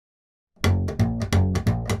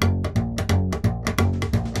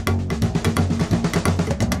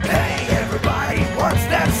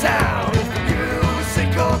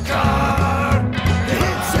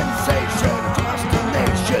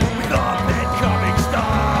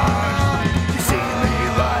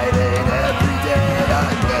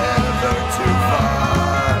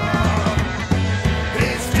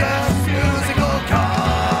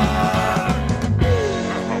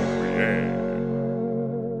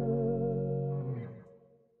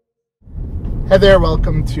Hey there,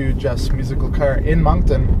 welcome to Jeff's Musical Car in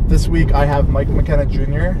Moncton. This week I have Mike McKenna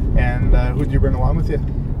Jr. and who do you bring along with you?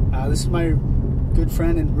 This is my good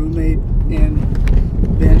friend and roommate and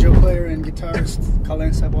banjo player and guitarist,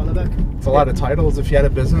 Colin Sabolavec. It's a lot of titles. If you had a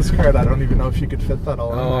business card, I don't even know if you could fit that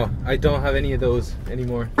all in. Oh, I don't have any of those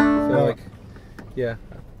anymore. I feel like, yeah,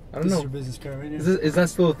 I don't know. This is your business card right here. Is that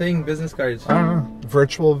still a thing? Business cards? I don't know.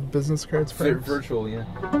 Virtual business cards? Virtual, yeah.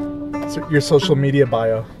 So your social media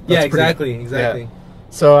bio. Yeah, exactly. Yeah.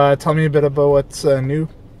 So tell me a bit about what's new.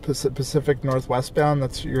 Pacific Northwest Bound,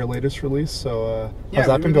 that's your latest release. So how's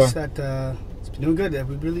that been going? It's been doing good.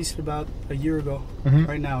 We released it about a year ago.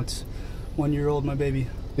 Right now it's 1 year old, my baby.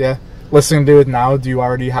 Yeah. Listening to it now, do you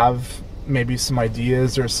already have maybe some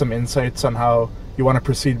ideas or some insights on how you want to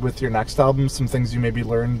proceed with your next album? Some things you maybe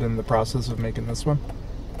learned in the process of making this one?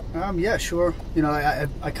 Yeah, sure. You know, I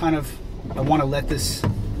want to let this,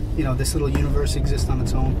 you know, this little universe exist on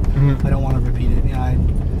its own. I don't want to repeat it. You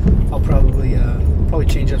know, I'll probably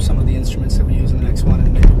change up some of the instruments that we use in the next one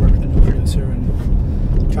and maybe work with a new producer and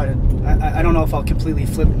try to. I don't know if I'll completely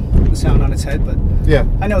flip the sound on its head, but yeah,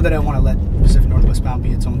 I know that I want to let Pacific Northwest Bound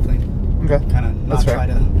be its own thing. Okay, kind of not try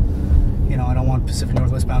to. You know, I don't want Pacific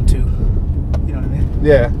Northwest Bound 2. You know what I mean?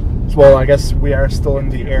 Yeah. Well, I guess we are still in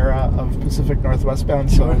the era of Pacific Northwest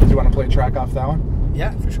Bound. So, do you want to play a track off that one?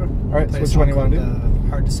 Yeah, for sure. All right. So which one do you want to do?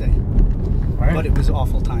 Hard to say. All right. But it was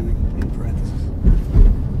awful timing, in parentheses.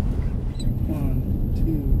 1,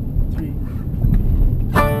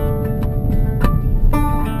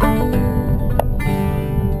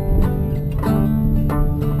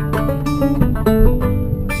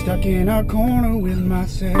 2, 3. Stuck in our corner with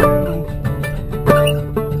myself.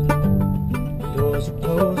 Doors are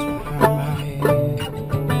closed behind my head.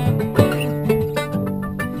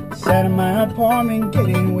 Sat in my apartment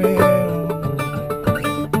getting well.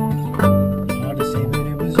 Hard to say, but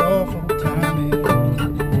it was awful timing.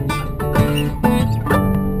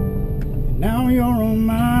 And now you're on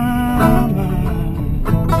my mind.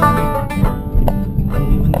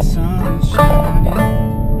 Only when the sun is shining.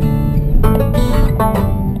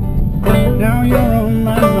 Now you're on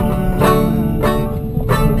my mind.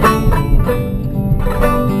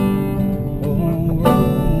 Oh, oh,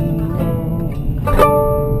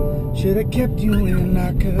 oh. Should have kept you in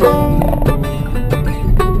I could. When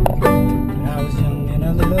I was young and a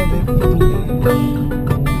little bit foolish.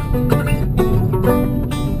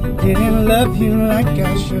 Didn't love you like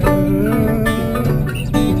I should.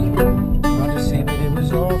 Hard to say, but it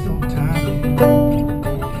was awful timing.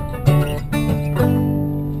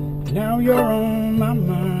 Now you're on my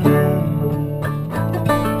mind.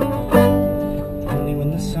 Only when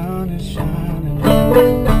the sun is shining.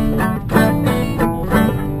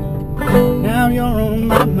 Now you're on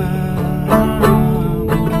my mind.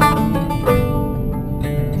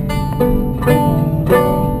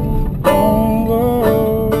 Oh, oh,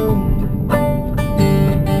 oh.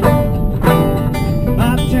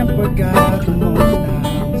 My temper got the most I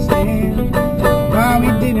understand. Why we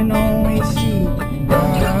didn't always see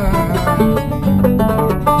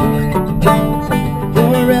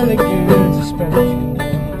your elegance is special.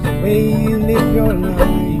 The way you live your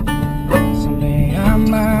life, someday I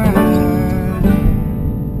might.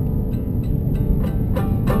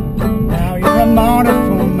 Now you're a martyr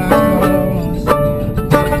for my cause.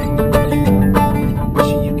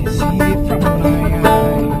 Wish you could see it from my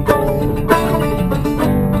eyes.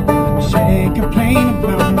 Wish I didn't complain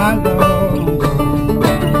about my love.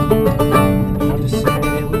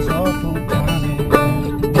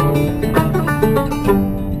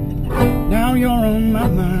 Now you're on my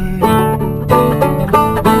mind.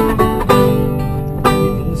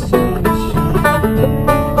 Even the sun is shining.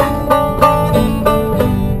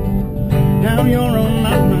 Now you're on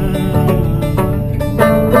my mind.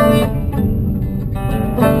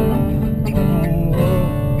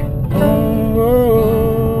 Oh, oh,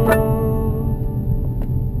 oh.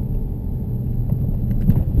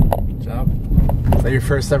 Good job. Is that your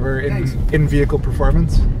first ever in-vehicle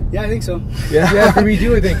performance? Yeah, I think so. Yeah, yeah, for me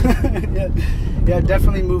too, I think. yeah,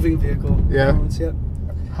 definitely moving vehicle. Yeah. Yeah.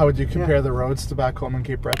 How would you compare the roads to back home in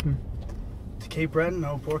Cape Breton? To Cape Breton?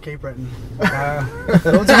 No, poor Cape Breton.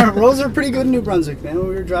 Roads are pretty good in New Brunswick, man. We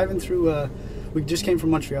were driving through, we just came from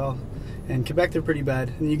Montreal, and Quebec, they're pretty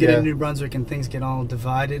bad. And you get into New Brunswick and things get all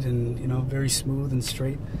divided and, you know, very smooth and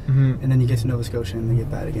straight. And then you get to Nova Scotia and they get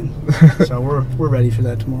bad again. So we're ready for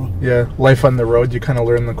that tomorrow. Yeah, life on the road, you kind of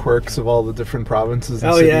learn the quirks of all the different provinces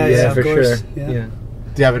and cities. Yeah, for of course. sure. Yeah.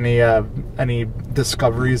 Do you have any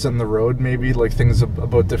discoveries on the road, maybe like things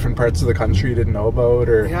about different parts of the country you didn't know about?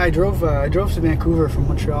 Or yeah, I drove to Vancouver from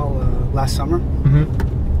Montreal last summer,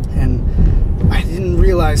 and I didn't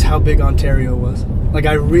realize how big Ontario was. Like,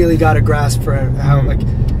 I really got a grasp for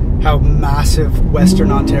how massive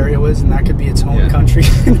Western Ontario is, and that could be its own country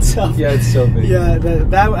in itself. Yeah, it's so big. Yeah,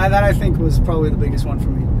 that I think was probably the biggest one for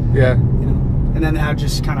me. Yeah. You know, and then how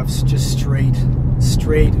just kind of just straight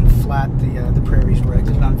and flat the prairies were. I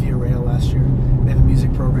did it on Via Rail last year. They have a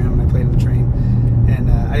music program, and I played on the train,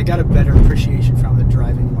 and I got a better appreciation from it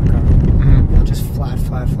driving in my car. You know, just flat.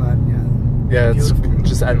 Yeah. Yeah, it's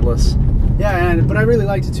just endless. Yeah, but I really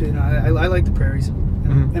liked it too. You know, I like the prairies,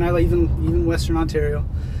 and I like even Western Ontario.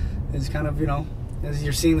 Is kind of, you know, as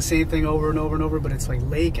you're seeing the same thing over and over and over, but it's like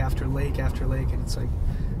lake after lake after lake, and it's like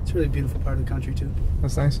it's a really beautiful part of the country too.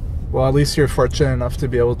 That's nice. Well, at least you're fortunate enough to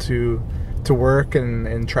be able to work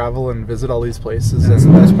and travel and visit all these places. That's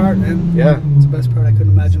the best part, man. Yeah, it's the best part. I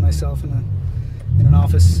couldn't imagine myself in an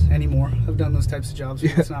office anymore. I've done those types of jobs,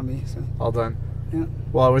 but it's not me. So. All done. Yeah.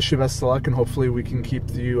 Well, I wish you best of luck, and hopefully we can keep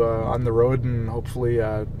you on the road, and hopefully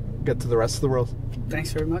get to the rest of the world.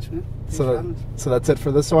 Thanks very much, man. So that's it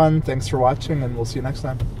for this one. Thanks for watching, and we'll see you next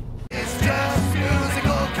time.